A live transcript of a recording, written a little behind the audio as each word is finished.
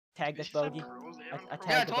tag this bogey. I tagged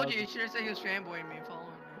Yeah, I the told bogey. you. You should have said he was fanboying me and following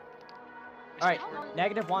me. Alright,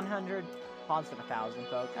 negative 100, positive 1,000,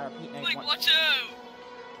 folks. I repeat, negative one. Watch out!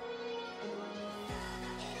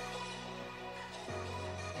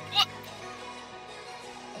 What?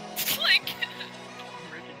 Slink!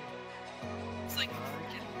 Slink,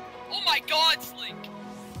 oh my god, Slink!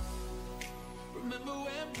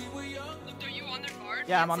 Look, are you on their bard?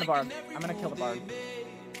 Yeah, I'm on the bar. I'm gonna kill the bar.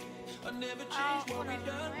 Hold on. I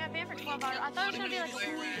have banned for 12 hours. I thought it was gonna be like a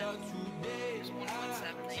full win. There's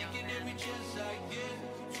 117, the young man.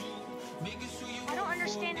 I don't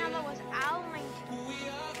understand how that was Alming.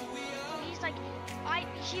 He's like,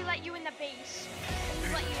 he let you in the base. And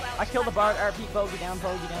he let you out. I killed the bar. I repeat, bogey down,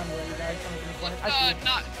 where you guys? I see you.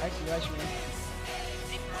 Not. I see you, I see you.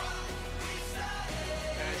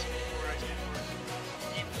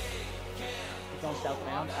 He's going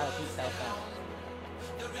southbound. I repeat, southbound.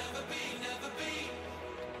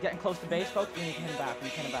 Getting close to base, folks. We need to hit him back. We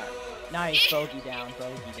need to hit him back. Nice, bogey down,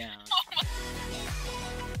 bogey down.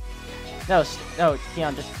 No,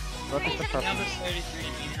 Keon, just look at the purple. Now there's 33.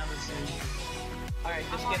 Now there's 33. Alright,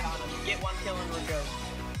 just get on him. Get one kill and we're good.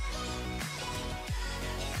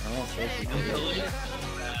 I'm gonna chase you.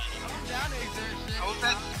 I was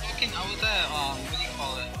at fucking, what do you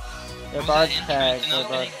call it? Their bard's tagged, their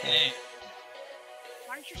bard's tagged.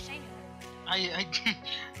 Why aren't you saying I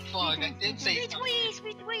fuck, I did say something.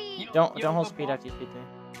 Sweet. Don't hold speed after you speed through.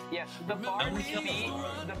 Yeah, the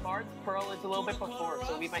bard's pearl is a little bit before,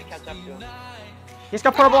 so we might catch up to him. He's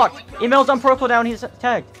got pearl blocked. Email's on pearl cooldown. He's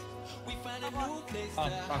tagged. Oh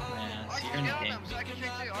fuck man, so you're in the game.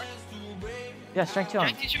 Yeah, strength 2 on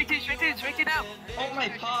him. Strength two now. Oh my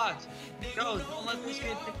pods! Go, don't let this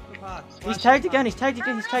kid pick the pods. He's tagged again. He's tagged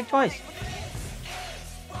twice.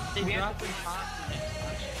 They dropped in pods.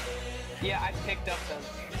 Yeah, I picked up them.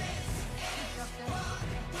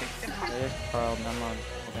 There's pearl. I'm on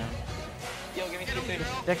cooldown. Yo, give me 2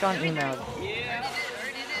 Stick on email. Yeah.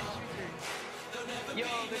 Yo,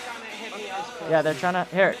 they're trying to hit me up. Yeah, they're trying to.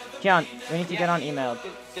 Here, Keon, we need to get on email.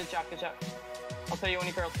 Good job. I'll tell you when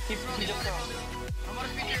he pearls. Keep just pearl. I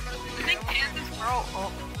think Panthers bro.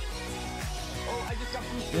 Oh, I just got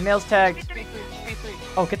Email's tagged. Speed 3.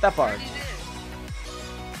 Oh, get that bard.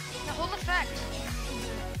 Now hold effect.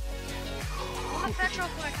 Hold effect real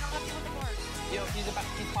quick, and I'll help you with the board. Yo, he's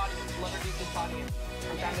potting him. Lever D's potting him.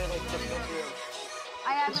 I'm trying to like just go through him. I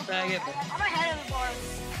have Just the bag it. I'm ahead of the board.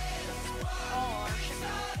 Oh, shit.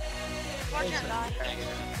 Watch him die.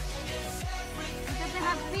 He doesn't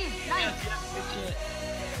have speed. Nice.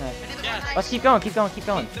 Nice. Let's keep going. Nice, he's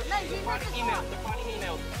They're like potting emails.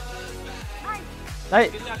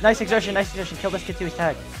 Nice. Nice exertion. Kill this kid too. He's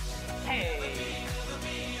tagged. Hey.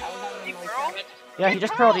 You girl? Yeah, he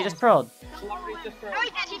just pearled. Just pearled. No, he did.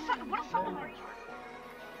 He fucking. What a fucking.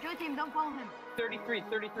 Joy team, don't follow him. 33.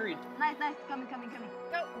 Nice. Coming. Go.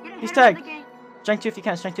 Get him. He's hit him on tagged. the gate. Strength 2 if you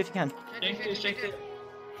can. Strength 2. Hit him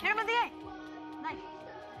on the gate. Nice.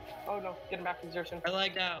 Oh no, get him back to exertion. I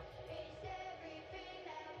lagged out.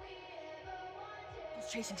 He's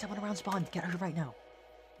chasing someone around spawn. Get her right now.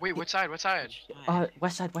 Wait, what side? West side.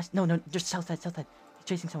 West side. No, just south side. He's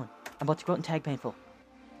chasing someone. I'm about to go out and tag Painful.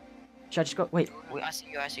 Should I just go? Wait. Wait, I see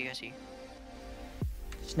you.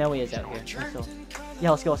 Snowy is out here. Let's go.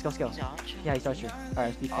 Yeah, let's go. Yeah, he's archer.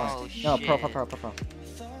 Alright, speed 4. Oh, No, shit. pearl. Fuck,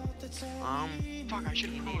 I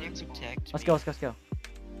should've need to protect. Let's go.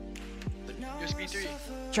 Yo, speed 3.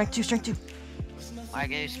 Strength 2. I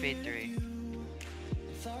gave speed 3.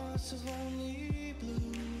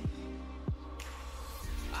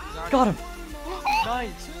 Got him.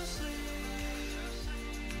 Nice.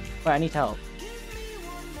 Wait, I need help.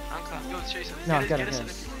 I'm coming. Yo, chase him. No, I got it.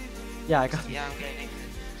 Yeah, I got him. Yeah, I'm getting.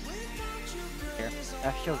 Here.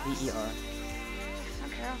 FSHOVER.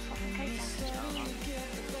 Okay, I'll fucking take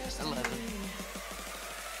that. 11.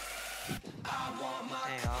 They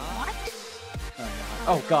are. What?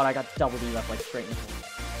 Oh god, I got double D left like straight in the hole.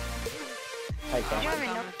 Tight You down. don't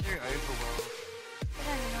even know. Through overworld. I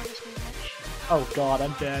don't even know this new bitch. Oh god,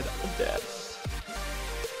 I'm dead. Okay.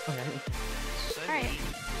 So Alright. easy to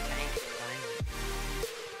tank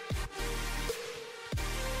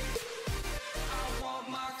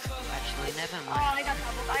Actually, never Oh, mind. I got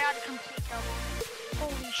doubled. I got a complete double.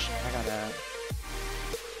 Holy shit. I got that.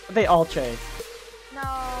 They all chase. No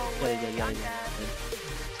Yeah, way. yeah. I'm dead.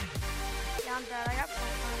 Yeah, I'm dead. I got double.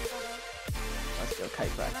 Let's go,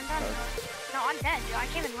 Kite back. I'm done. No, I'm dead, dude. I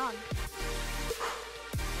can't even run.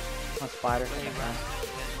 On spider.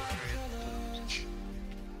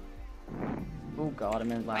 Oh god,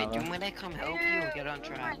 I'm in Wait, do you lava. want me to come help you or get on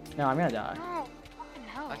track? No, I'm gonna die. No. Fucking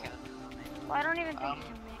hell. Okay. Well, I don't even think Um, you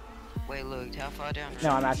can make Wait, look, how far down? No,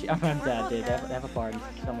 I'm dead, dude. They have a bar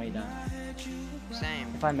so way down. Same.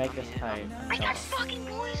 If I make this tight, I got fucking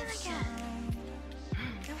poison again.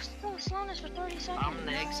 It was still slowness for 30 seconds. I'm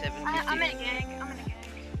neg 750. I'm in a gang. I'm in a gang.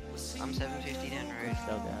 I'm 750 down the road.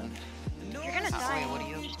 so down. You're gonna die. Wait, what are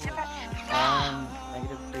you? Just get back.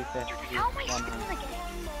 Negative 350. How am I still in 100. the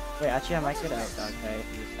game? Wait, actually, I might get out, okay,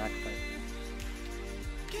 if you just sacrifice.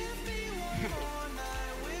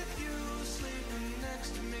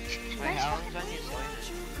 Wait, how long's on your slowness?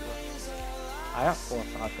 I got 4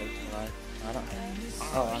 phosphorus alive. I don't have.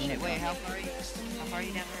 Oh, I'm shit, neg. wait, how far are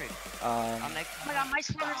you down the road? I'm neg. Oh my god, my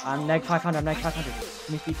slowness is I'm neg 500. I'm neg 500. Give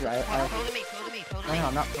me speed through. Follow me. No,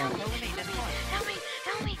 I'm not pulling. Follow me, just follow. Help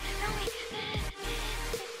me.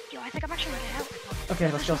 Yo, I think I'm actually gonna help. Okay,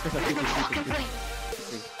 let's go. Fucking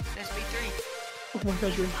please. That's B3. Oh my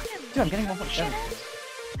god, dude, I'm getting 1.7.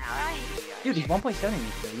 Now I hate you guys. Dude, he's 1.7 me,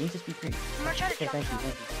 so you need to speed 3. I'm gonna try to Okay, jump thank you.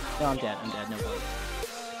 shot. No, I'm dead, no problem.